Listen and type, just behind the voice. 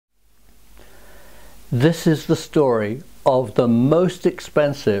This is the story of the most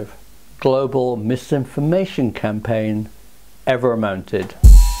expensive global misinformation campaign ever mounted.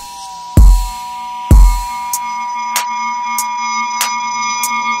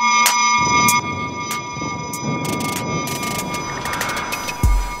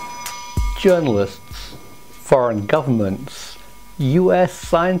 Journalists, foreign governments, US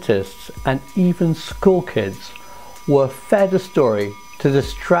scientists, and even school kids were fed a story to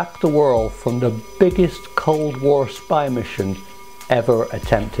distract the world from the biggest Cold War spy mission ever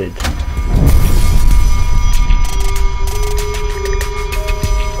attempted.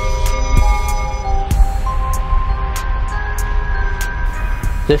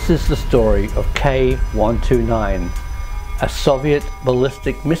 This is the story of K129, a Soviet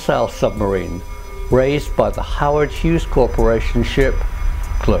ballistic missile submarine raised by the Howard Hughes Corporation ship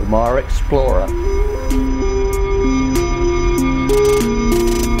Glomar Explorer.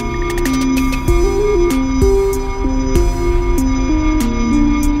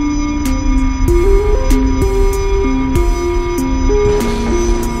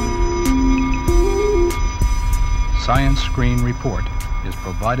 Science Screen Report is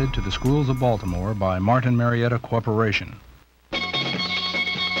provided to the schools of Baltimore by Martin Marietta Corporation.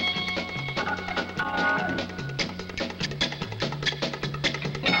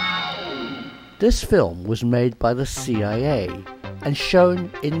 This film was made by the CIA and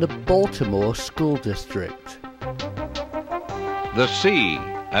shown in the Baltimore School District. The sea,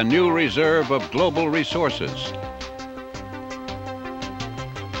 a new reserve of global resources,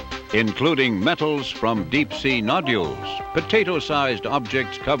 including metals from deep-sea nodules, potato-sized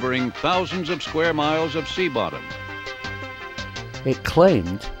objects covering thousands of square miles of sea bottom. It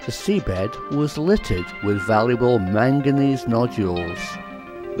claimed the seabed was littered with valuable manganese nodules.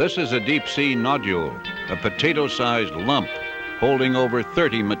 This is a deep-sea nodule, a potato-sized lump holding over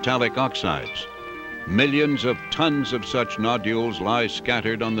 30 metallic oxides. Millions of tons of such nodules lie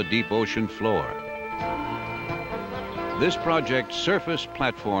scattered on the deep ocean floor. This project's surface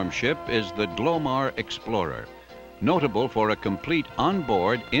platform ship is the Glomar Explorer, notable for a complete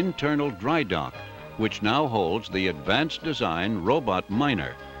onboard internal dry dock, which now holds the advanced design robot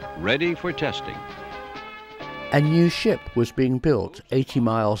miner, ready for testing. A new ship was being built 80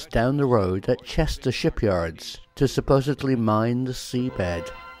 miles down the road at Chester shipyards to supposedly mine the seabed.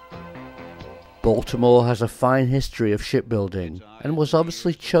 Baltimore has a fine history of shipbuilding and was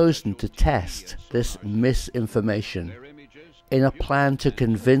obviously chosen to test this misinformation in a plan to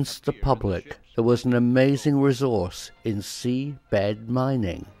convince the public there was an amazing resource in seabed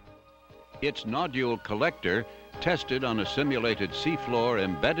mining. Its nodule collector, tested on a simulated seafloor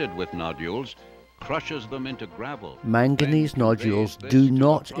embedded with nodules, crushes them into gravel. Manganese nodules do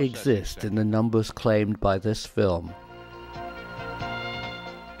not exist in the numbers claimed by this film.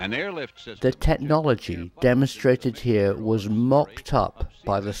 An airlift system. The technology demonstrated here was mocked up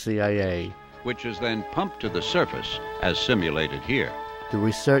by the CIA, which is then pumped to the surface as simulated here. The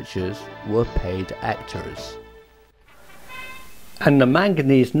researchers were paid actors. And the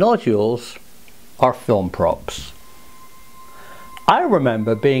manganese nodules are film props. I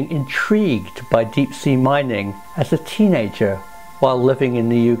remember being intrigued by deep sea mining as a teenager while living in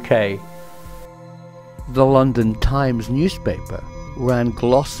the UK. The London Times newspaper ran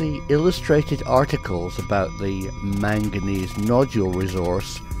glossy illustrated articles about the manganese nodule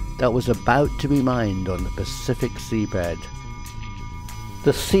resource that was about to be mined on the Pacific seabed.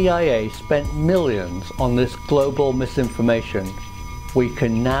 The CIA spent millions on this global misinformation. We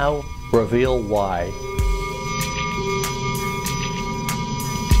can now reveal why.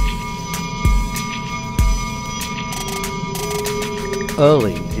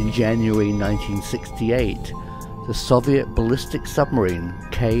 Early in January 1968, the Soviet ballistic submarine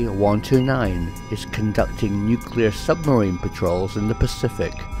K129 is conducting nuclear submarine patrols in the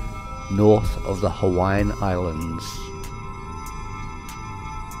Pacific, north of the Hawaiian Islands.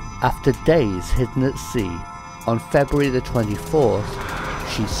 After days hidden at sea, on February the 24th,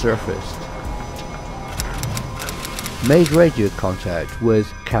 she surfaced. Made radio contact with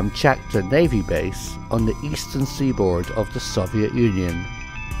Kamchatka Navy Base on the eastern seaboard of the Soviet Union.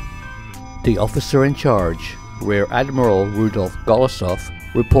 The officer in charge, Rear Admiral Rudolf Golosov,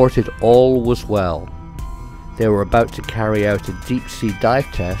 reported all was well. They were about to carry out a deep-sea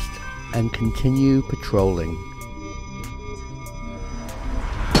dive test and continue patrolling.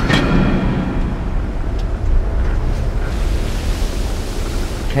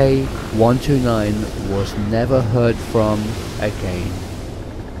 K129 was never heard from again.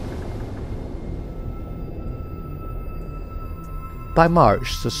 By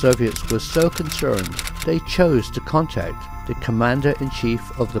March, the Soviets were so concerned they chose to contact the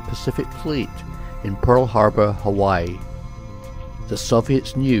Commander-in-Chief of the Pacific Fleet, in Pearl Harbor, Hawaii. The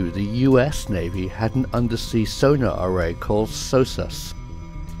Soviets knew the US Navy had an undersea sonar array called SOSUS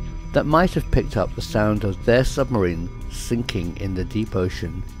that might have picked up the sound of their submarine sinking in the deep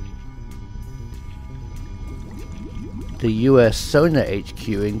ocean. The US Sonar HQ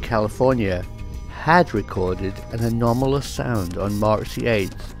in California had recorded an anomalous sound on March the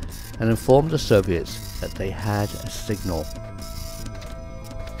 8th and informed the Soviets that they had a signal.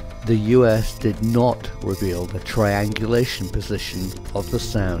 The US did not reveal the triangulation position of the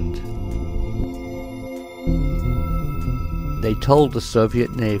sound. They told the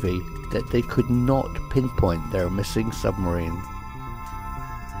Soviet Navy that they could not pinpoint their missing submarine.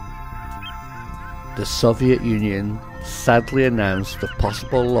 The Soviet Union sadly announced the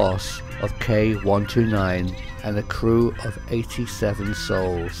possible loss of K129 and a crew of 87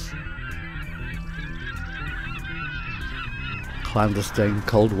 souls. Clandestine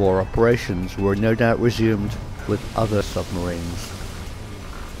Cold War operations were no doubt resumed with other submarines.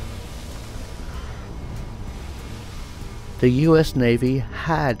 The US Navy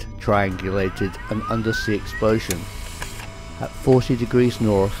had triangulated an undersea explosion at 40 degrees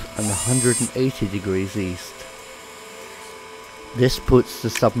north and 180 degrees east. This puts the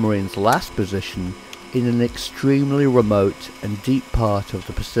submarine's last position in an extremely remote and deep part of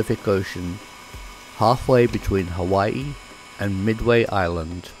the Pacific Ocean, halfway between Hawaii and Midway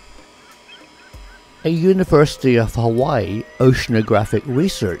Island. A University of Hawaii oceanographic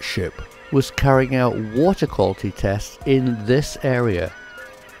research ship was carrying out water quality tests in this area.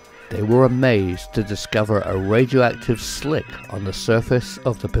 They were amazed to discover a radioactive slick on the surface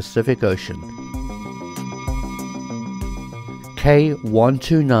of the Pacific Ocean.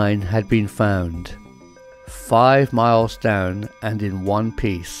 K129 had been found, 5 miles down and in one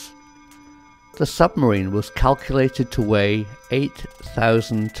piece. The submarine was calculated to weigh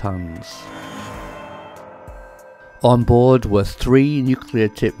 8,000 tons. On board were 3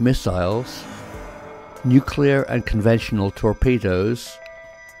 nuclear-tipped missiles, nuclear and conventional torpedoes,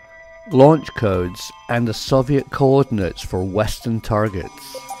 launch codes, and the Soviet coordinates for Western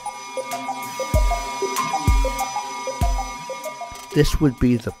targets. This would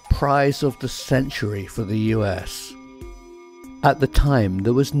be the prize of the century for the US. At the time,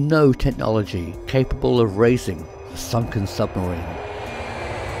 there was no technology capable of raising the sunken submarine.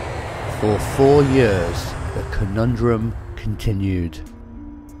 For 4 years, the conundrum continued.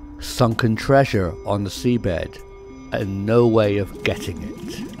 Sunken treasure on the seabed, and no way of getting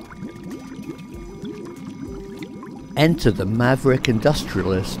it. Enter the maverick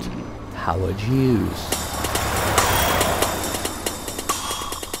industrialist, Howard Hughes.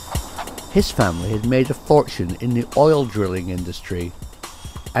 His family had made a fortune in the oil drilling industry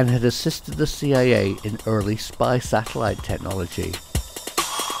and had assisted the CIA in early spy satellite technology.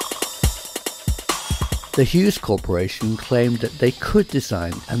 The Hughes Corporation claimed that they could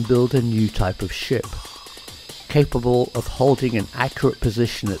design and build a new type of ship, capable of holding an accurate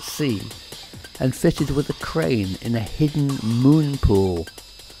position at sea and fitted with a crane in a hidden moon pool,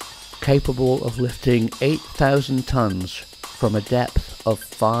 capable of lifting 8,000 tons from a depth of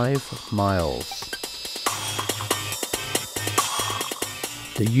 5 miles.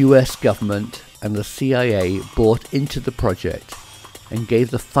 The US government and the CIA bought into the project and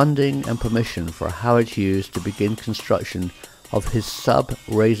gave the funding and permission for Howard Hughes to begin construction of his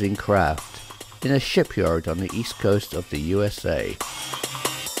sub-raising craft in a shipyard on the east coast of the USA.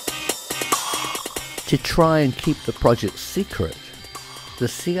 To try and keep the project secret, the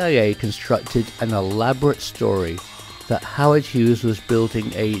CIA constructed an elaborate story that Howard Hughes was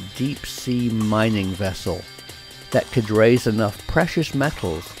building a deep-sea mining vessel that could raise enough precious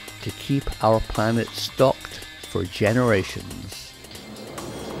metals to keep our planet stocked for generations.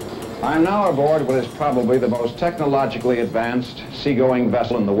 I am now aboard what is probably the most technologically advanced seagoing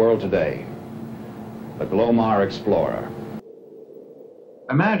vessel in the world today, the Glomar Explorer.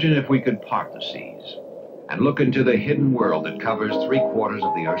 Imagine if we could part the seas and look into the hidden world that covers 3/4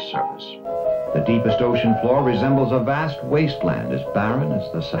 of the Earth's surface. The deepest ocean floor resembles a vast wasteland as barren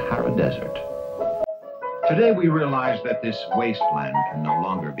as the Sahara Desert. Today we realize that this wasteland can no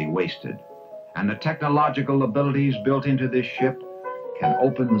longer be wasted, and the technological abilities built into this ship can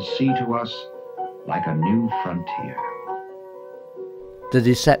open the sea to us like a new frontier. The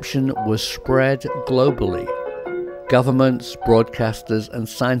deception was spread globally. Governments, broadcasters, and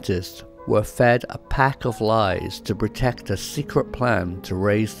scientists were fed a pack of lies to protect a secret plan to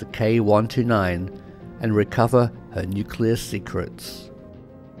raise the K129 and recover her nuclear secrets.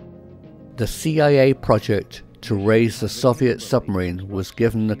 The CIA project to raise the Soviet submarine was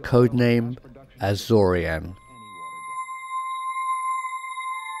given the codename AZORIAN.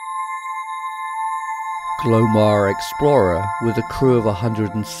 Glomar Explorer, with a crew of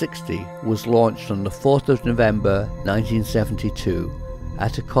 160, was launched on the 4th of November 1972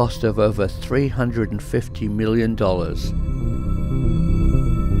 at a cost of over $350 million.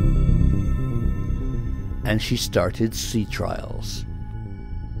 And she started sea trials.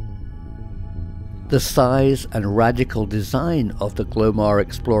 The size and radical design of the Glomar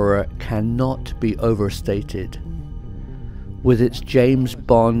Explorer cannot be overstated. With its James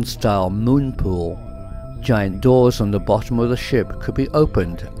Bond-style moon pool, giant doors on the bottom of the ship could be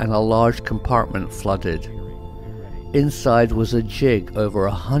opened and a large compartment flooded. Inside was a jig over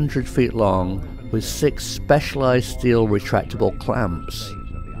 100 feet long with 6 specialized steel retractable clamps.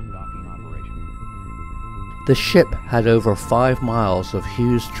 The ship had over 5 miles of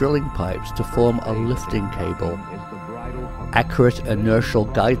Hughes drilling pipes to form a lifting cable. Accurate inertial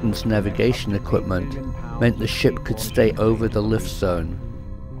guidance navigation equipment meant the ship could stay over the lift zone.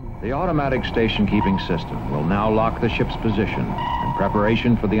 The automatic station-keeping system will now lock the ship's position in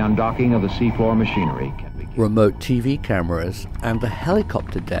preparation for the undocking of the seafloor machinery. Remote TV cameras and the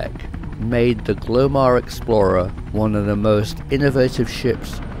helicopter deck made the Glomar Explorer one of the most innovative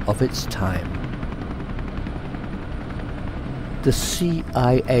ships of its time. The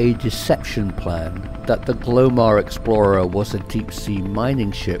CIA deception plan that the Glomar Explorer was a deep-sea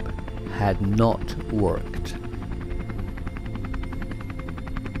mining ship had not worked.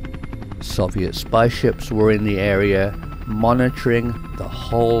 Soviet spy ships were in the area, monitoring the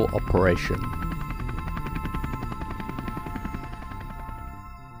whole operation.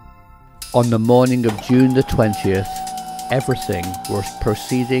 On the morning of June the 20th, everything was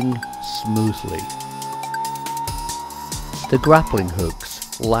proceeding smoothly. The grappling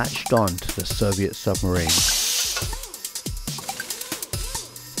hooks latched onto the Soviet submarine.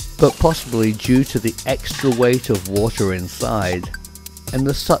 But possibly due to the extra weight of water inside, and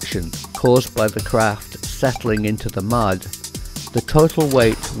the suction caused by the craft settling into the mud, the total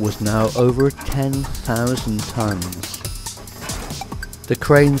weight was now over 10,000 tons. The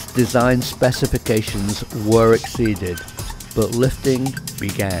crane's design specifications were exceeded, but lifting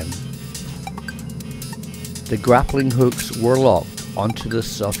began. The grappling hooks were locked onto the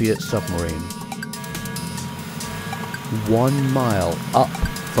Soviet submarine. 1 mile up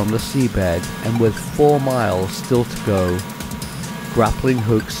from the seabed, and with 4 miles still to go, grappling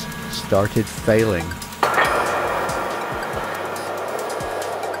hooks started failing.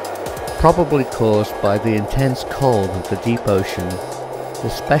 Probably caused by the intense cold of the deep ocean, the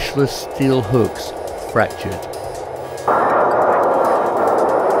specialist steel hooks fractured.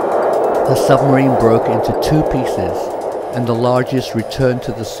 The submarine broke into 2 pieces, and the largest returned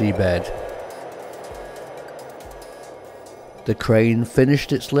to the seabed. The crane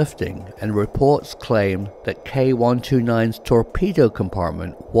finished its lifting, and reports claim that K129's torpedo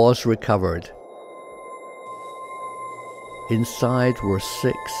compartment was recovered. Inside were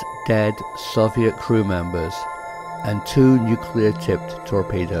 6 dead Soviet crew members and 2 nuclear-tipped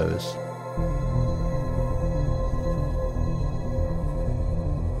torpedoes.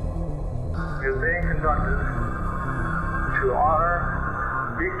 Is being conducted to honor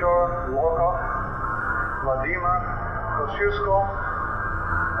Viktor Volkov, Vladimir Kosciuszko,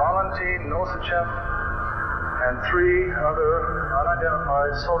 Valentin Nosichev, and 3 other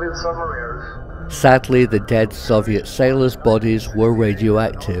unidentified Soviet submariners. Sadly, the dead Soviet sailors' bodies were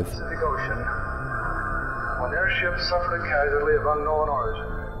radioactive. Pacific Ocean, when their ship suffered a casualty of unknown origin.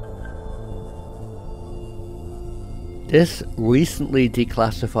 This recently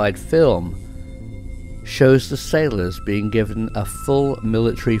declassified film shows the sailors being given a full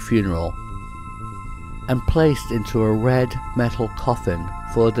military funeral and placed into a red metal coffin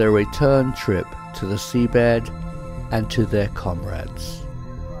for their return trip to the seabed and to their comrades.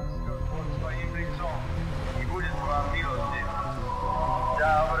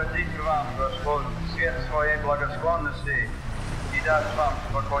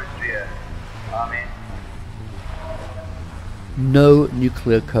 No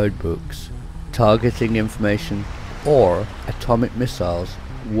nuclear codebooks, targeting information, or atomic missiles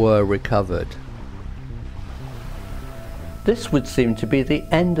were recovered. This would seem to be the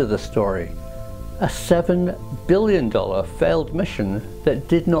end of the story. A $7 billion failed mission that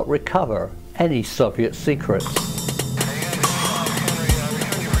did not recover any Soviet secrets.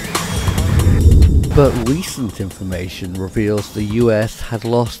 But recent information reveals the US had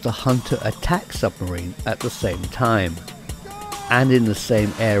lost a Hunter attack submarine at the same time, and in the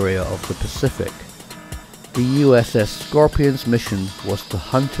same area of the Pacific. The USS Scorpion's mission was to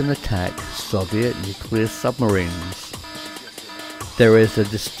hunt and attack Soviet nuclear submarines. There is a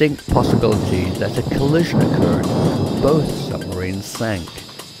distinct possibility that a collision occurred and both submarines sank.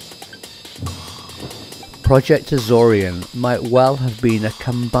 Project AZORIAN might well have been a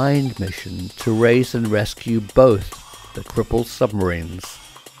combined mission to raise and rescue both the crippled submarines.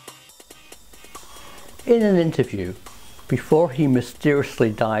 In an interview, before he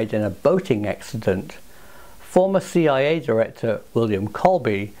mysteriously died in a boating accident, former CIA Director William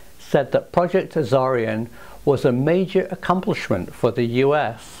Colby said that Project AZORIAN was a major accomplishment for the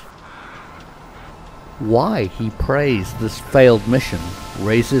US. Why he praised this failed mission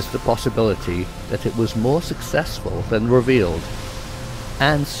raises the possibility that it was more successful than revealed,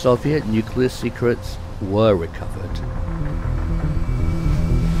 and Soviet nuclear secrets were recovered.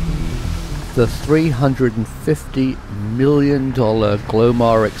 The $350 million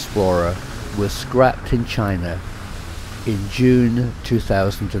Glomar Explorer was scrapped in China in June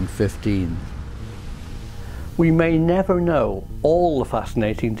 2015. We may never know all the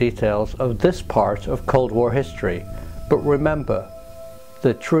fascinating details of this part of Cold War history, but remember,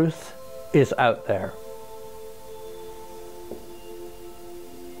 the truth is out there.